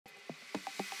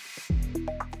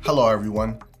Hello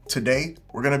everyone. Today,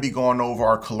 we're going to be going over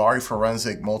our Kolari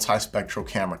Forensic Multispectral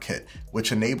Camera Kit,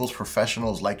 which enables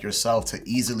professionals like yourself to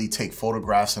easily take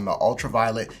photographs in the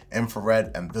ultraviolet,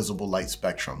 infrared, and visible light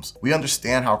spectrums. We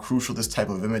understand how crucial this type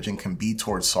of imaging can be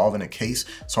towards solving a case,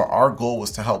 so our goal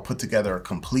was to help put together a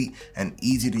complete and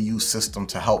easy to use system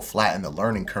to help flatten the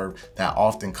learning curve that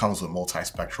often comes with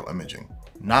multispectral imaging.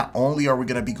 Not only are we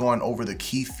going to be going over the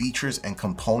key features and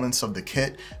components of the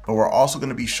kit, but we're also going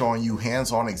to be showing you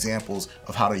hands-on examples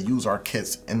of how to use our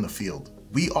kits in the field.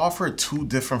 We offer two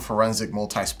different forensic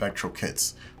multispectral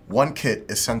kits. One kit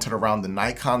is centered around the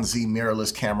Nikon Z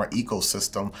mirrorless camera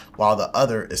ecosystem, while the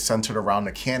other is centered around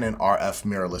the Canon RF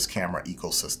mirrorless camera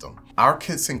ecosystem. Our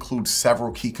kits include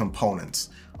several key components: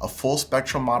 a full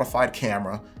spectrum modified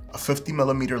camera, a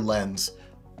 50mm lens,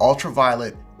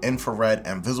 ultraviolet, infrared,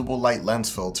 and visible light lens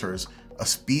filters, a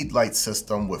speed light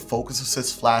system with focus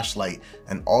assist flashlight,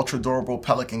 an ultra durable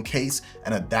Pelican case,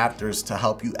 and adapters to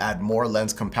help you add more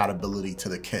lens compatibility to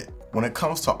the kit. When it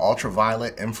comes to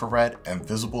ultraviolet, infrared, and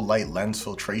visible light lens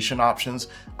filtration options,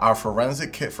 our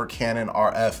forensic kit for Canon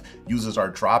RF uses our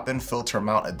drop-in filter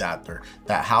mount adapter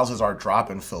that houses our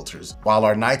drop-in filters, while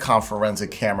our Nikon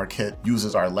forensic camera kit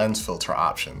uses our lens filter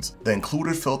options. The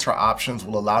included filter options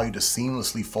will allow you to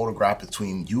seamlessly photograph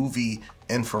between UV,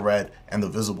 infrared, and the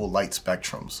visible light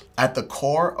spectrums. At the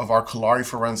core of our Kolari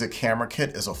Forensic Camera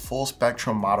Kit is a full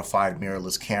spectrum modified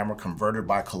mirrorless camera converted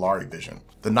by Kolari Vision.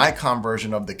 The Nikon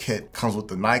version of the kit comes with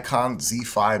the Nikon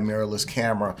Z5 mirrorless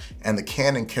camera, and the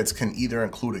Canon kits can either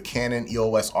include a Canon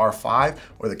EOS R5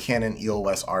 or the Canon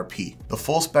EOS RP. The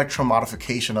full spectrum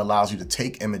modification allows you to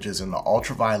take images in the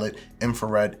ultraviolet,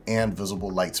 infrared, and visible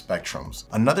light spectrums.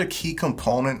 Another key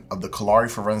component of the Kolari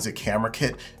Forensic Camera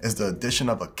Kit is the addition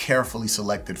of a carefully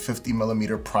selected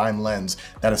 50mm prime lens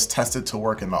that is tested to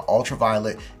work in the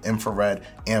ultraviolet, infrared,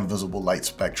 and visible light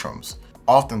spectrums.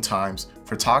 Oftentimes,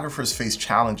 photographers face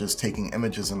challenges taking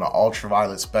images in the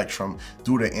ultraviolet spectrum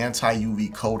due to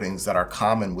anti-UV coatings that are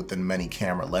common within many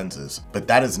camera lenses. But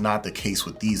that is not the case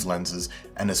with these lenses,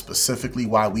 and is specifically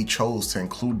why we chose to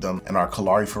include them in our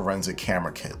Kolari Forensic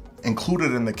Camera Kit.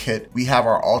 Included in the kit, we have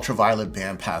our ultraviolet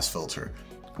bandpass filter,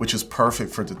 which is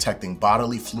perfect for detecting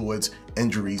bodily fluids,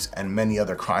 injuries, and many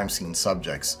other crime scene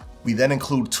subjects. We then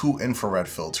include two infrared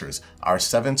filters, our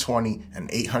 720 and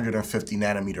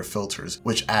 850nm filters,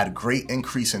 which add great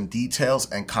increase in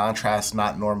details and contrast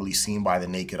not normally seen by the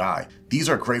naked eye. These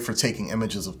are great for taking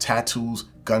images of tattoos,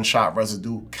 gunshot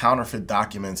residue, counterfeit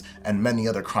documents, and many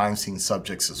other crime scene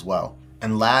subjects as well.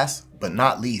 And last but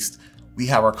not least, we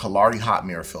have our Kolari Hot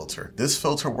Mirror filter. This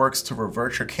filter works to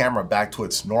revert your camera back to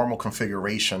its normal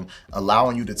configuration,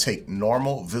 allowing you to take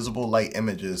normal visible light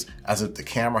images as if the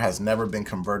camera has never been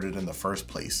converted in the first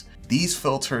place. These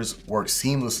filters work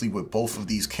seamlessly with both of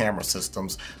these camera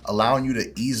systems, allowing you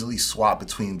to easily swap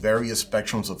between various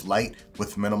spectrums of light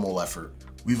with minimal effort.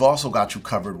 We've also got you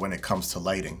covered when it comes to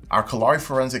lighting. Our Kolari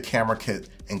Forensic Camera Kit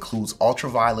includes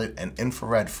ultraviolet and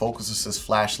infrared focus assist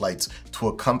flashlights to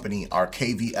accompany our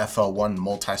KV-FL1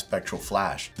 multispectral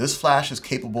flash. This flash is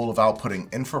capable of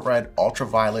outputting infrared,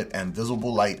 ultraviolet, and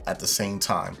visible light at the same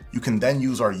time. You can then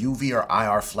use our UV or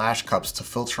IR flash cups to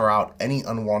filter out any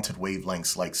unwanted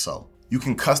wavelengths like so. You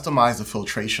can customize the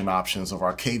filtration options of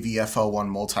our KV-FL1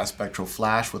 multispectral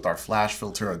flash with our flash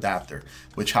filter adapter,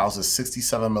 which houses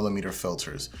 67mm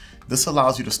filters. This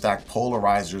allows you to stack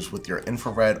polarizers with your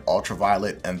infrared,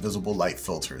 ultraviolet, and visible light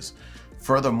filters.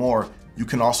 Furthermore, you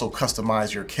can also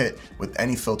customize your kit with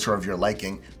any filter of your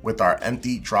liking with our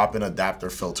empty drop-in adapter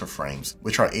filter frames,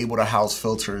 which are able to house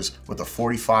filters with a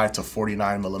 45 to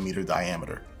 49mm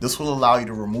diameter. This will allow you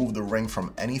to remove the ring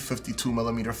from any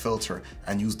 52mm filter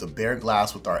and use the bare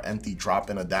glass with our empty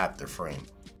drop-in adapter frame.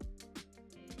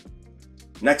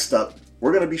 Next up,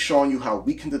 we're going to be showing you how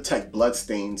we can detect blood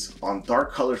stains on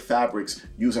dark colored fabrics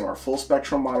using our full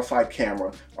spectrum modified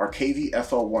camera, our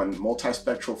KV-FL1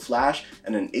 multispectral flash,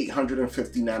 and an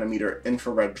 850nm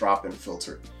infrared drop-in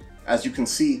filter. As you can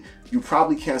see, you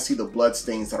probably can't see the blood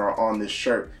stains that are on this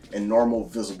shirt in normal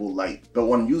visible light. But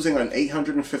when using an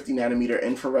 850nm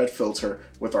infrared filter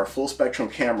with our full spectrum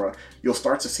camera, you'll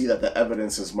start to see that the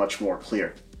evidence is much more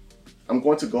clear. I'm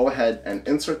going to go ahead and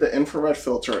insert the infrared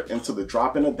filter into the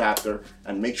drop-in adapter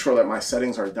and make sure that my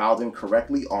settings are dialed in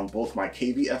correctly on both my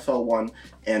KV-FL1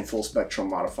 and full spectrum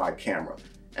modified camera.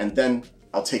 And then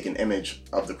I'll take an image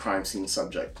of the crime scene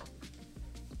subject.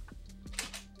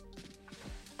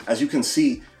 As you can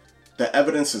see, the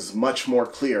evidence is much more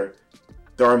clear.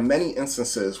 There are many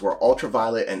instances where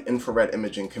ultraviolet and infrared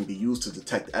imaging can be used to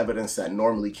detect evidence that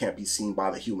normally can't be seen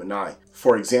by the human eye.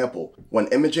 For example, when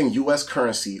imaging US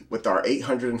currency with our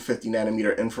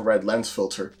 850nm infrared lens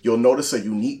filter, you'll notice a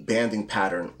unique banding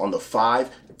pattern on the $5,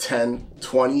 $10,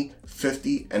 $20,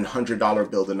 $50, and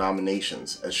 $100 bill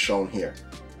denominations, as shown here.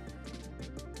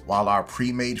 While our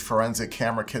pre-made forensic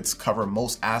camera kits cover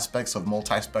most aspects of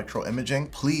multispectral imaging,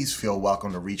 please feel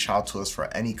welcome to reach out to us for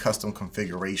any custom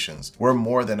configurations. We're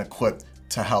more than equipped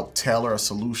to help tailor a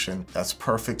solution that's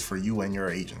perfect for you and your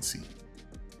agency.